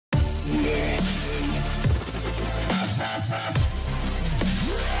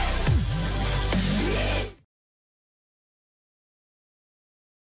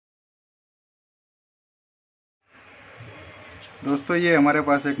दोस्तों ये हमारे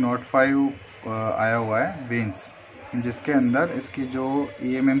पास एक नोट 5 आया हुआ है विंस, जिसके अंदर इसकी जो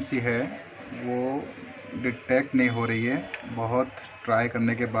emmc है वो डिटेक्ट नहीं हो रही है। बहुत ट्राई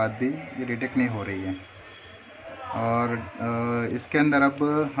करने के बाद भी ये डिटेक्ट नहीं हो रही है। और इसके अंदर अब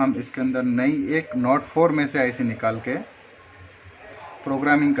हम इसके अंदर नई एक नोट 4 में से आईसी निकाल के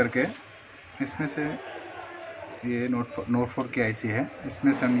प्रोग्रामिंग करके, इसमें से ये नोट 4 की आईसी है,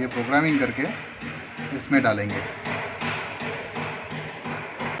 इसमें से हम ये प्रोग्रामिंग करके इसमें डालेंगे।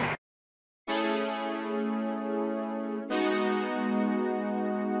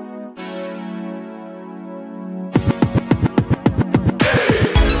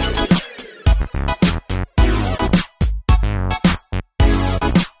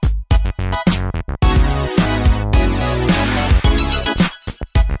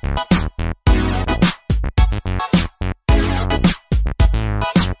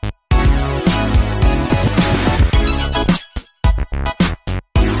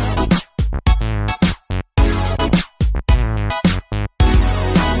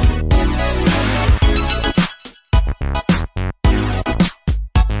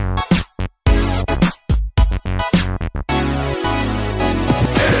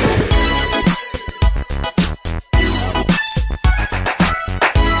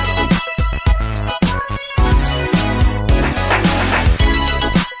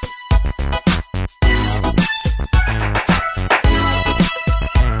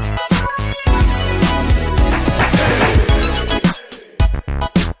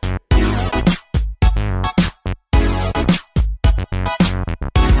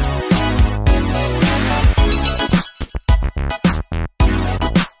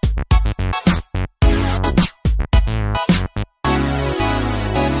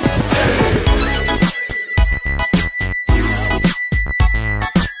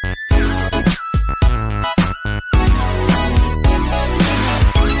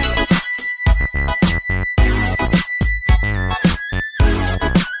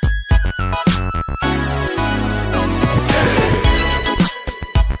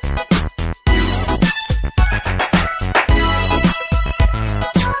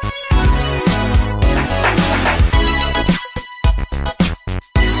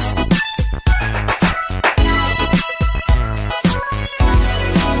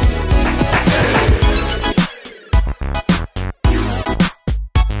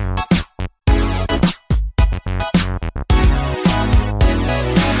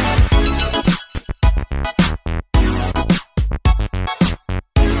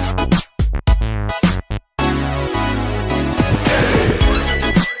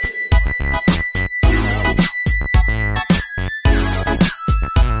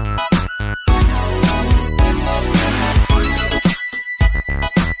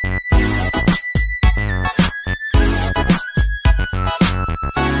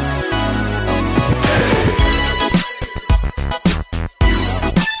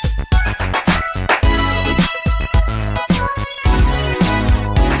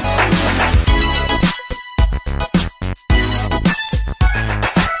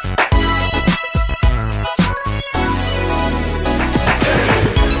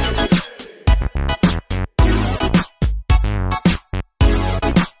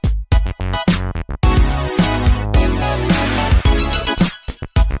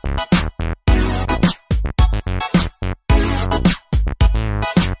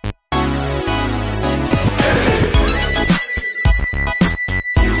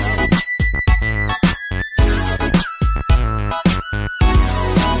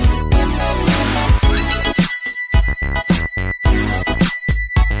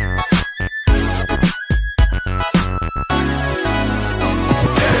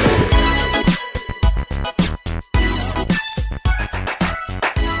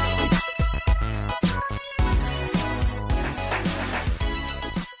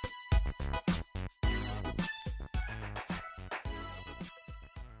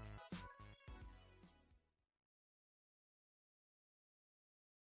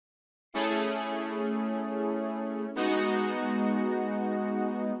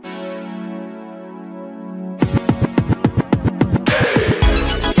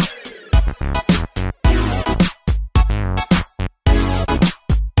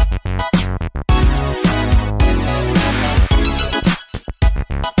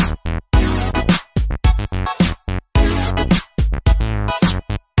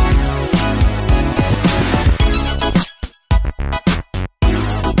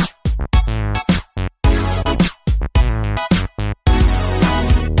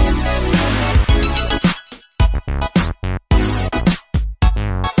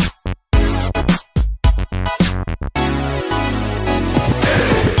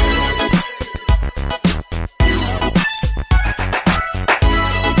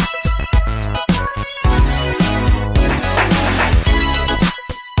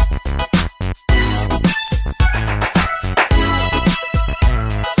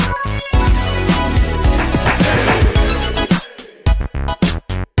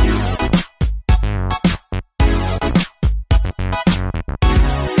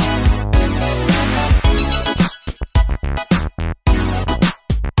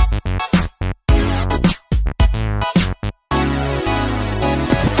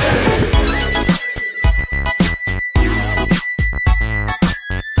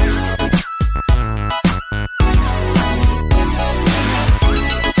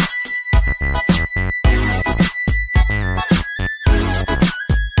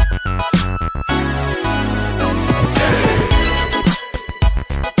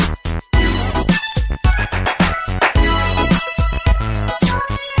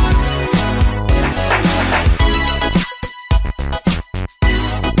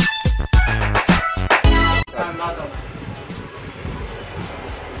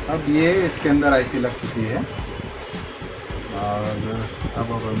 ये इसके अंदर आईसी लग चुकी है और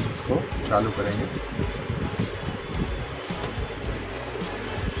अब हम इसको चालू करेंगे।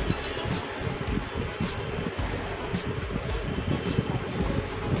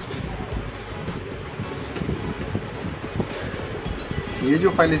 ये जो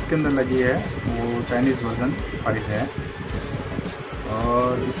फाइल इसके अंदर लगी है वो चाइनीज़ वर्जन फाइल है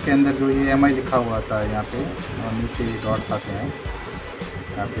और इसके अंदर जो ये EMI लिखा हुआ था यहाँ पे और नीचे डॉट्स आते हैं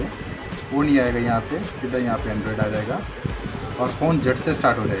यहाँ पे, वो नहीं आएगा यहाँ पे, सीधा यहाँ पे एंड्रॉयड आ जाएगा और फ़ोन झट से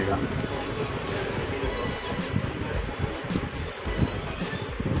स्टार्ट हो जाएगा।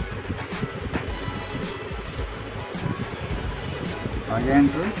 आ गया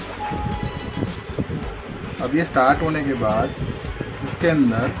एंड्रॉयड। अब ये स्टार्ट होने के बाद इसके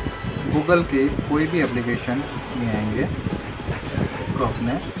अंदर गूगल के कोई भी एप्लीकेशन नहीं आएंगे। इसको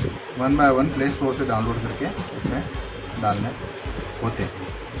अपने 1 बाय 1 प्ले स्टोर से डाउनलोड करके इसमें डालने होते हैं।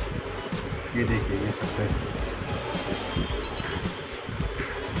 ये देखिए ये सक्सेस।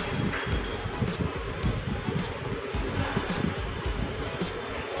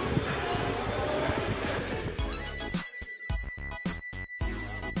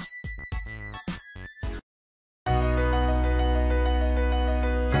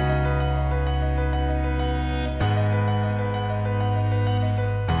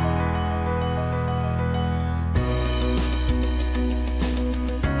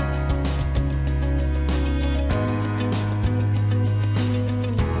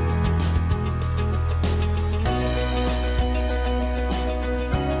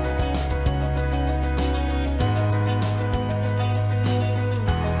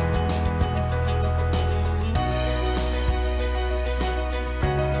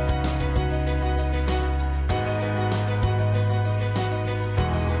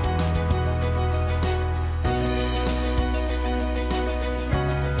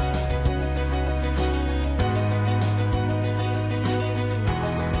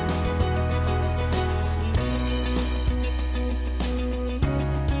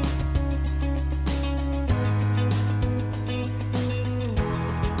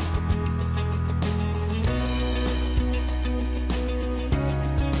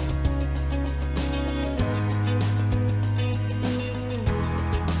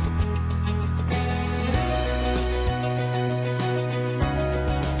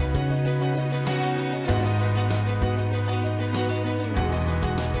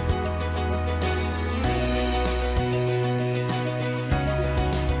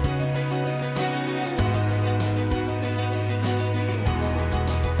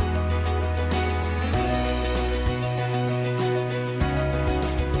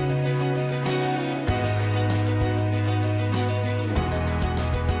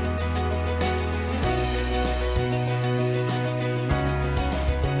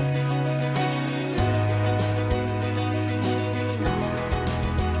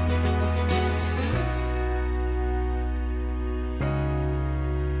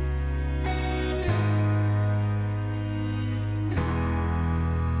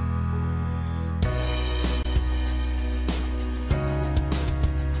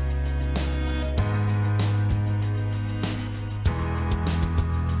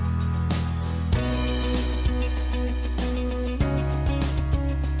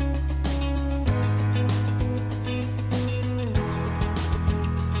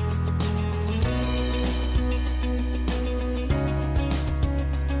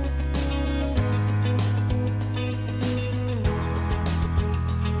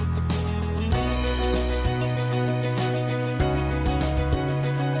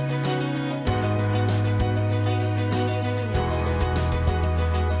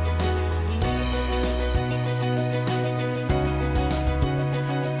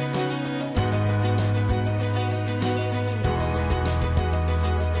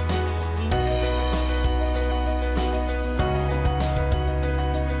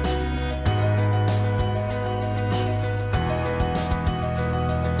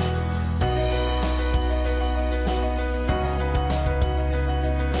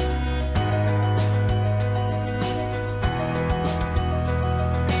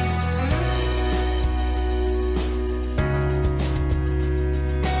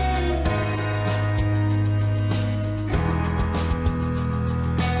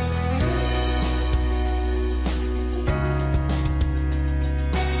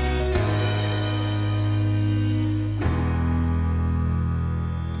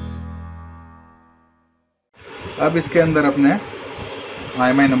 अब इसके अंदर अपने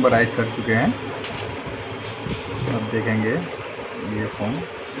IMEI नंबर राइट कर चुके हैं। अब देखेंगे ये फ़ोन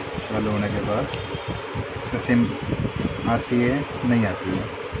चालू होने के बाद इसमें सिम आती है नहीं आती है।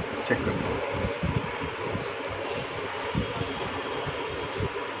 चेक कर लो।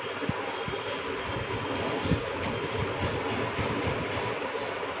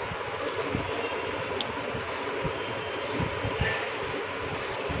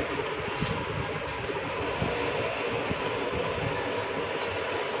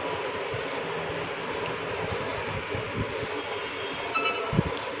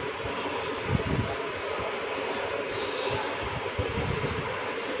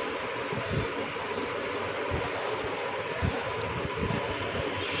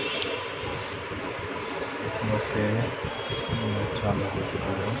 ओके, चालू हो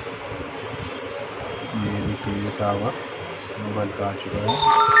चुका है। ये देखिए, ये टावर मोबाइल का आ चुका है।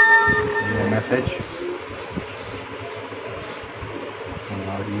 ये मैसेज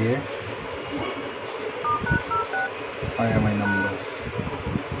और ये IMI नंबर।